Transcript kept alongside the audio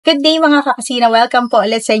Good day mga kakasina! Welcome po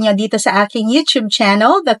ulit sa inyo dito sa aking YouTube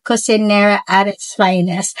channel, The Cusinera at its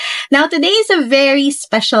Finest. Now, today is a very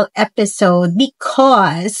special episode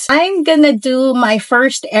because I'm gonna do my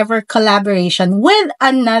first ever collaboration with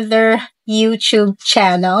another YouTube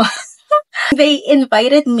channel. They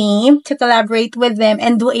invited me to collaborate with them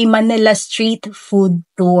and do a Manila street food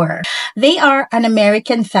tour. They are an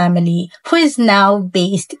American family who is now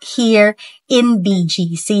based here in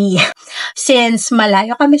BGC. Since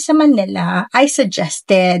malayo kami sa Manila, I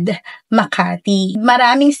suggested Makati.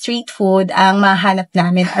 Maraming street food ang mahanap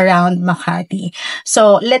namin around Makati.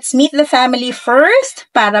 So, let's meet the family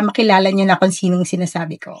first para makilala nyo na kung sinong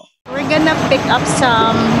sinasabi ko. We're gonna pick up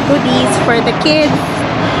some goodies for the kids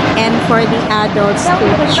and for the adults to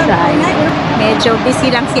try. Medyo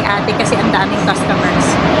busy lang si ate kasi ang daming customers.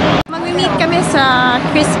 Mag-meet kami sa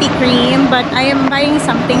Krispy Kreme but I am buying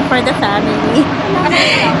something for the family.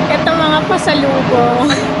 Ito mga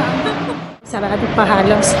pasalubong. Sarado pa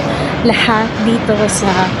halos lahat dito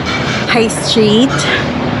sa High Street.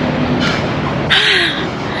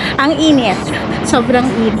 Ang init. Sobrang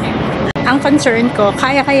init. Ang concern ko,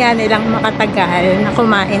 kaya-kaya nilang makatagal na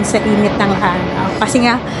kumain sa init ng araw. Kasi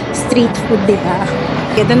nga, street food, diba?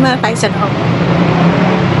 Okay, doon muna tayo sa loob.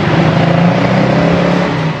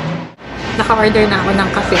 Naka-order na ako ng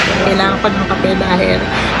kape. Kailangan ko ng kape dahil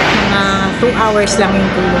mga 2 hours lang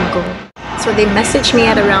yung tulog ko. So, they messaged me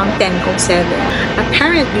at around 10:07.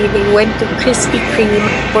 Apparently, they went to Krispy Kreme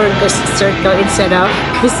Burgers Circle instead of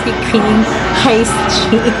Krispy Kreme High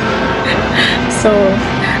Street. So,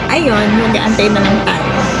 ayun, mag-aantay na lang tayo.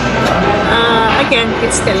 Again,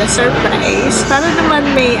 it's still a surprise. Para naman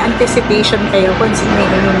may anticipation kayo kung sino may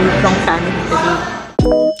in-meet ng family today.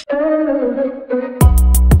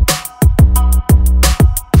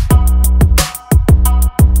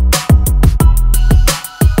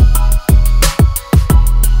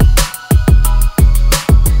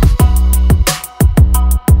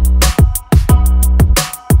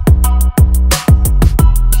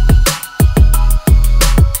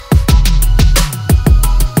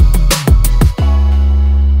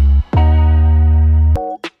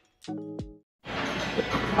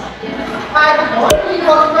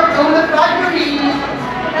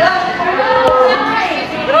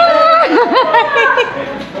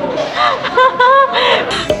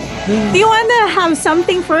 Do you want to have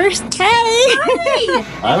something first? Hey!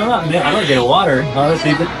 I don't know. I don't get a water.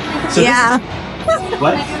 Honestly. So Yeah.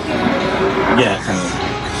 What? Yeah.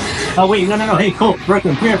 Oh wait, no. Hey, Cole,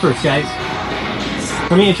 Brooklyn, come here first, guys.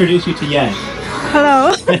 Let me introduce you to Yan.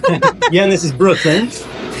 Hello. Yan, this is Brooklyn.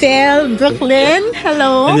 Phil, Brooklyn.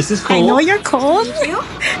 Hello. And this is Cole. I know you're Cole.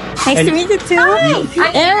 Nice to meet you too.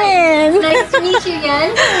 Hi. Erin. Nice to meet you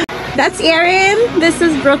again. That's Erin. This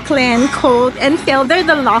is Brooklyn, Cole, and Phil. They're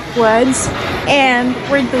the Lockwoods. And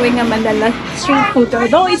we're doing a Manila street food tour.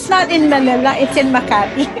 Though it's not in Manila, it's in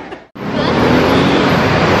Makati.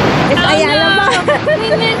 It's Ayala ba?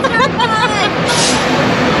 We missed your flight.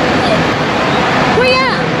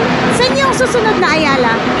 Kuya, saan yung susunod na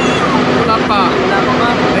Ayala? Wala pa.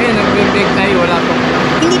 Ayun, nag-big tayo. Wala pa.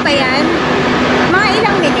 Hindi pa yan? Mga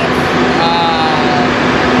ilang minutes?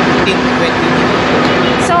 15 to 20 minutes.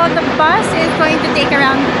 So the bus is going to take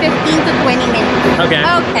around 15 to 20 minutes. Okay.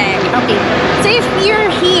 Okay. So if you're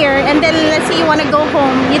here and then let's say you want to go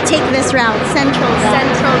home, you take this route, Central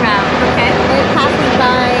route. Okay. It passes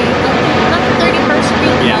by not 31st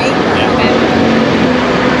Street, Yeah. right? Yeah. Okay.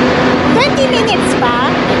 20 minutes pa?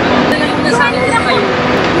 Nasali na kayo.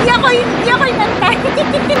 Hindi ako inantay.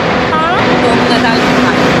 Ha? Kung nasali na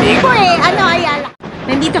kayo. Iko ano Ayala?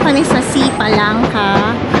 Nandito kami sa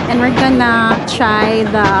Palangka and we're gonna try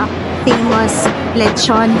the famous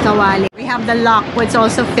lechon kawali. We have the Lockwoods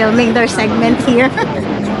also filming their segment here.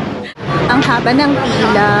 Ang haba ng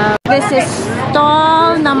pila. This is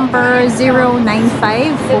stall number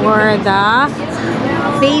 095 for the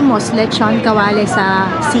famous lechon kawali sa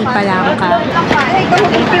Palangka.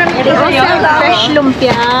 They also have fresh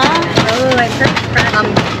lumpia.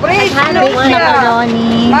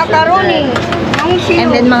 Macaroni.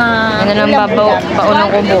 And then mga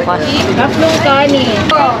Paunang ko bukas. tatlong kanin.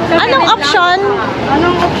 Anong option?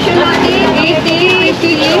 Anong option natin?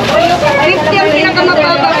 80, 50 ang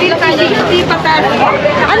pinakamababa, 50 patas.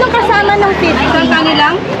 Anong kasama ng 50? Isang kanin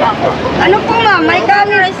lang? Ano po ma'am? May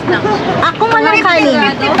kanin. Ako walang kanin.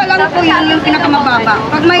 50 pa lang po yun yung pinakamababa.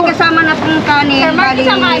 Pag may kasama na pong kanin, bali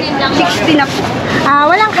 60 na po.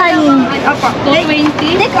 Walang kanin. Opo. 20?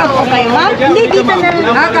 Take out po kayo ma'am? Hindi, dito na.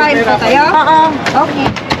 Kain po kayo? Oo. Okay.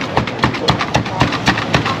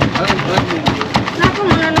 Naku,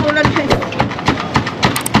 mga naulan siya.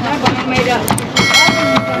 May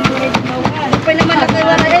Pwede naman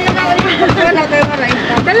nagkawaray.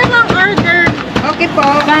 Dalawang order. Okay po.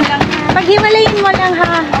 Paghimalayin mo lang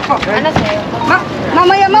ha. Opo. Ano sa'yo?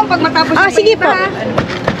 Mamaya ma'am, pag matapos Ah, yung sige painita, po. ha?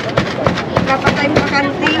 Dapat tayong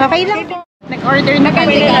bakante. Okay lang po. Nag-order na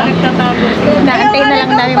kami. Naantay na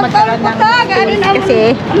lang namin magkaroon ng space kasi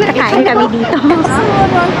kakain kami dito.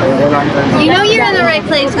 You know you're in the right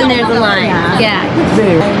place when there's a line. Yeah.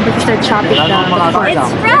 Because they're chopping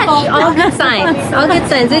It's fresh. All good signs. All good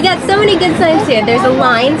signs. We got so many good signs here. There's a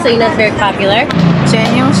line, so you know it's very popular. So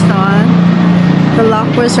yan yung stall. The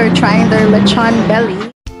Lockwoods are trying their lechon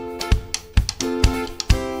belly.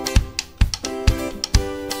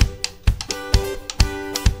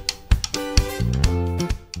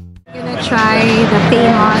 Gonna try the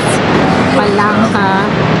famous Palangka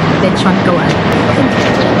lechon kawal.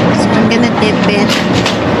 So I'm gonna dip it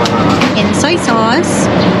in soy sauce.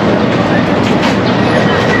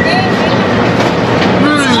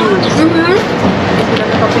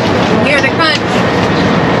 Here, the crunch.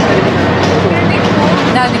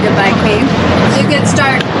 That was a good bite, Kate. It's a good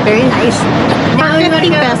start. Very nice. Now we wanna 50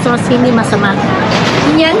 go. pesos, hindi masama.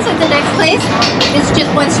 Yen's at the next place. It's just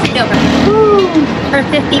one street over. For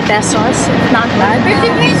 50 pesos, not bad. 50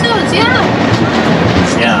 pesos, yeah.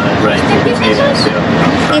 Yeah, right. 50 pesos.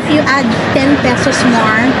 If you add 10 pesos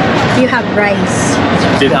more, you have rice.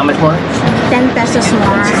 Dude, how much more? 10 pesos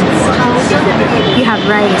more, you have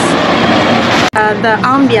rice. The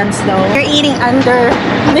ambience though, you're eating under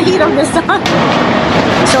the heat of the sun.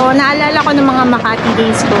 So, naalala ko ng mga Makati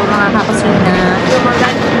days ko, mga kakusina,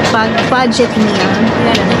 pag budget meal,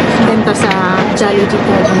 dito sa JolliJeeps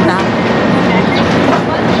pupunta.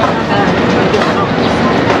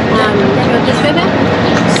 You want this way back?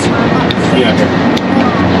 Yeah.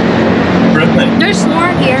 Brooklyn. There's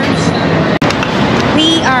more here.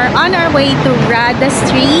 We are on our way to Rada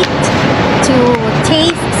Street to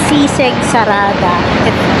taste sisig sarada.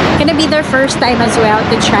 It's gonna be their first time as well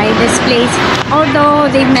to try this place. Although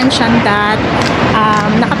they mentioned that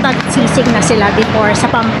nakapag-sisig na sila before sa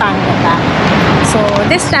Pampanga. So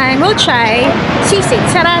this time we'll try sisig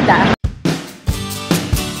sarada.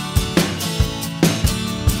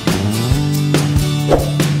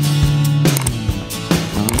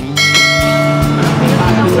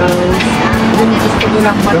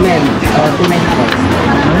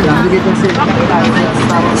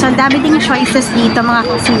 So, ang dami ding choices dito, mga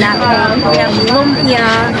kusina. Yung lumpia,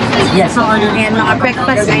 Yes. and mga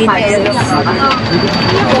breakfast items.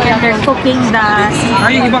 And they're cooking the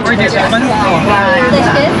Ay, yung ibang order sa man?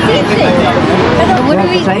 What are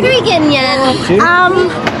we getting, Yen?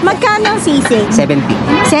 magkano ang sisig? 70.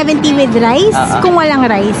 70 with rice? Kung walang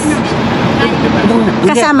rice?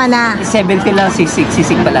 Kasama na. 70 lang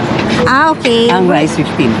sisig pa lang. Ah, okay. Ang rice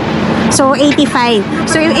 15. So, 85.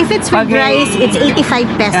 So, if it's with Pag may- rice, it's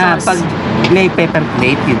 85 pesos. Pag may paper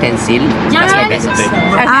plate, utensil, plus 5 pesos.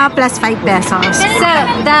 Plus 5 pesos. So,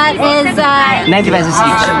 that is, 90 pesos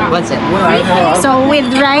each. One set. So, with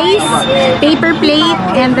rice, paper plate,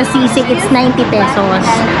 and the sisig, it's 90 pesos.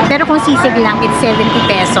 Pero kung sisig lang, it's 70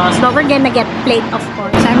 pesos. But we're gonna get plate, of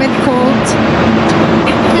course. I'm with Colt.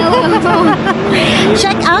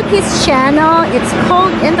 Check out his channel. It's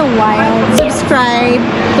Colt in the Wild. Subscribe,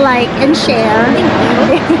 like, and share.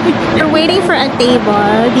 We're waiting for a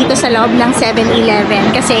table dito sa loob ng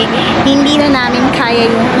 7-Eleven kasi hindi na namin kaya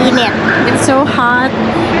yung init. It's so hot.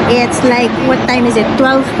 It's like, what time is it?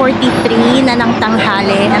 12:43 na ng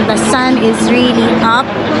tanghali and the sun is really up.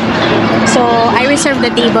 So, I reserved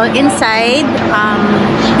the table inside.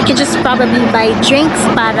 We could just probably buy drinks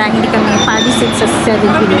para hindi kami palisin sa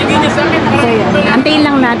 7-Eleven. So, yun. Antayin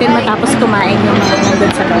lang natin matapos kumain yung mga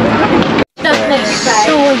nandun sa loob.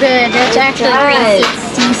 so good. That's actually great.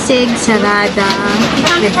 Sisig, sarada,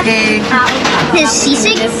 with egg. His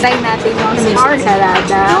sisig? Try natin yung sisig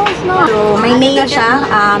sarada. So, may mayo siya.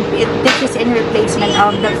 This is in replacement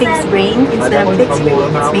of the pig's brain. Instead of pig's brain,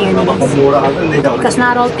 it's mayonnaise. Because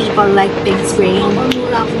not all people like pig's brain.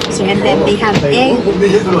 So, and then they have egg.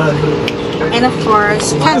 And of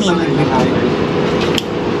course, kanin.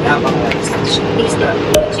 Taste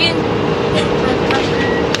it.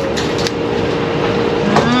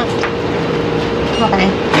 Okay,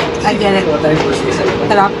 I get it.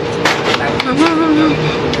 Sarap.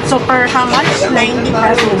 So for how much? 90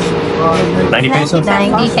 pesos. 90 pesos?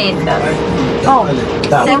 90 pesos. Oh,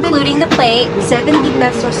 including the plate, 70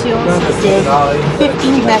 pesos yung sisig,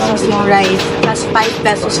 15 pesos yung rice, plus 5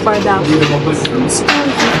 pesos for the spoon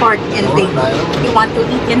and fork and thing. If you want to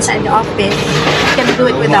eat inside the office, you can do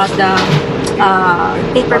it without the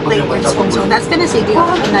paper plate and spoon. So that's gonna save you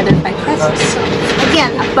another 5 pesos. So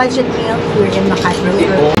get a budget meal here in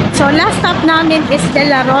Makati. So last stop namin is De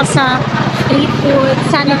La Rosa Street Food,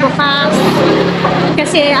 Sana bukas.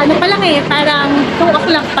 Kasi ano pa lang parang 2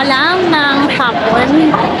 o'clock pa lang ng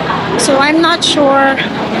hapon. So I'm not sure,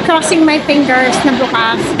 crossing my fingers na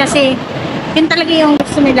bukas kasi yun talaga yung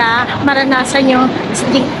gusto nila, maranasan yung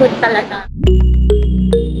street food talaga.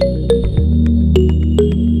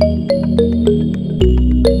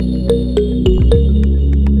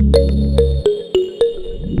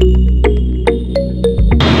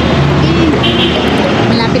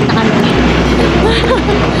 Malapit na kami.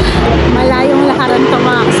 Malayong lakaran to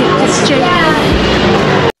mga kasi it's straight.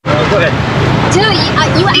 Go ahead. So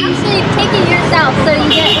you actually take it yourself. So you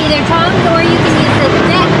get either tongs or you can use the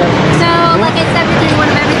stick. So like I said, we're doing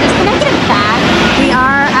one of everything. Can I get a bag? We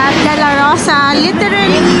are at De La Rosa,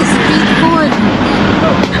 literally street food.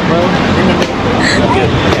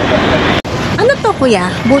 Ano to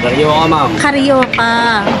kuya? Karyoka, ma'am. Karyoka.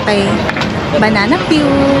 Okay. Banana pew.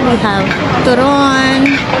 We have turon,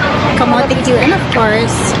 kamote Q, and of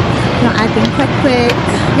course, yung ating quick.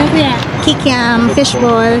 Kikiam,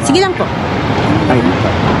 fishball. Sige lang po.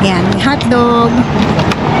 Yan, may hotdog.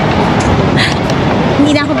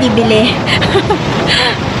 Hindi na ako bibili.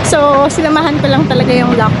 So, sinamahan ko lang talaga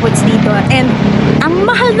yung Lockwoods dito. And, ang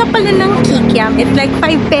mahal na pala ng kikiam. It's like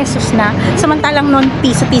 5 pesos na. Samantalang noon,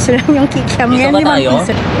 piso-piso lang yung kikiam. Ngayon, 5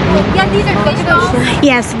 piso. Yeah, these are fish balls.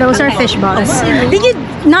 Yes, those are fish balls. Did you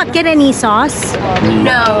not get any sauce?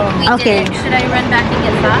 No, we Okay. didn't. Should I run back and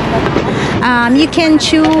get sauce? You can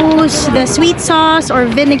choose the sweet sauce or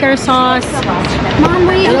vinegar sauce. Mom,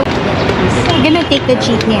 wait. I'm gonna take the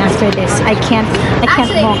jeepney after this. I can't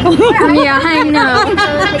Actually, walk. yeah, I know.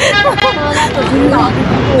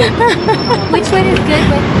 Which one is good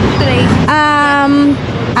with today?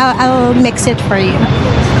 I'll mix it for you.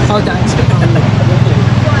 Hold on.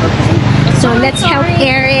 So let's help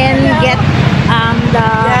Erin get the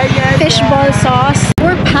fishball sauce.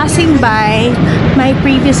 We're passing by my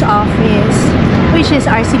previous office, which is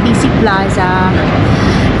RCBC Plaza,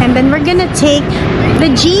 and then we're gonna take the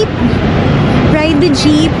jeep, ride the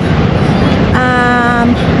jeep.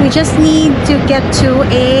 We just need to get to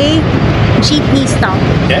a jeepney stop.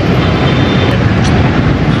 Okay.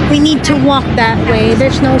 We need to walk that way.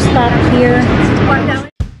 There's no stop here.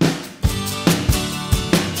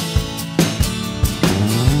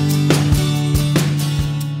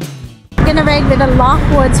 I'm gonna ride with the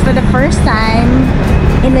Lockwoods for the first time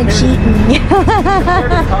in a jeepney.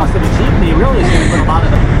 The cost of a jeepney really is going to put a lot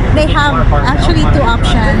of They have actually 2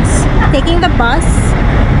 options: taking the bus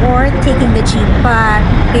or taking the jeep. But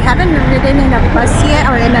we haven't ridden in a bus yet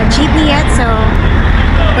or in a jeepney yet, so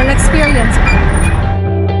we'll experience it.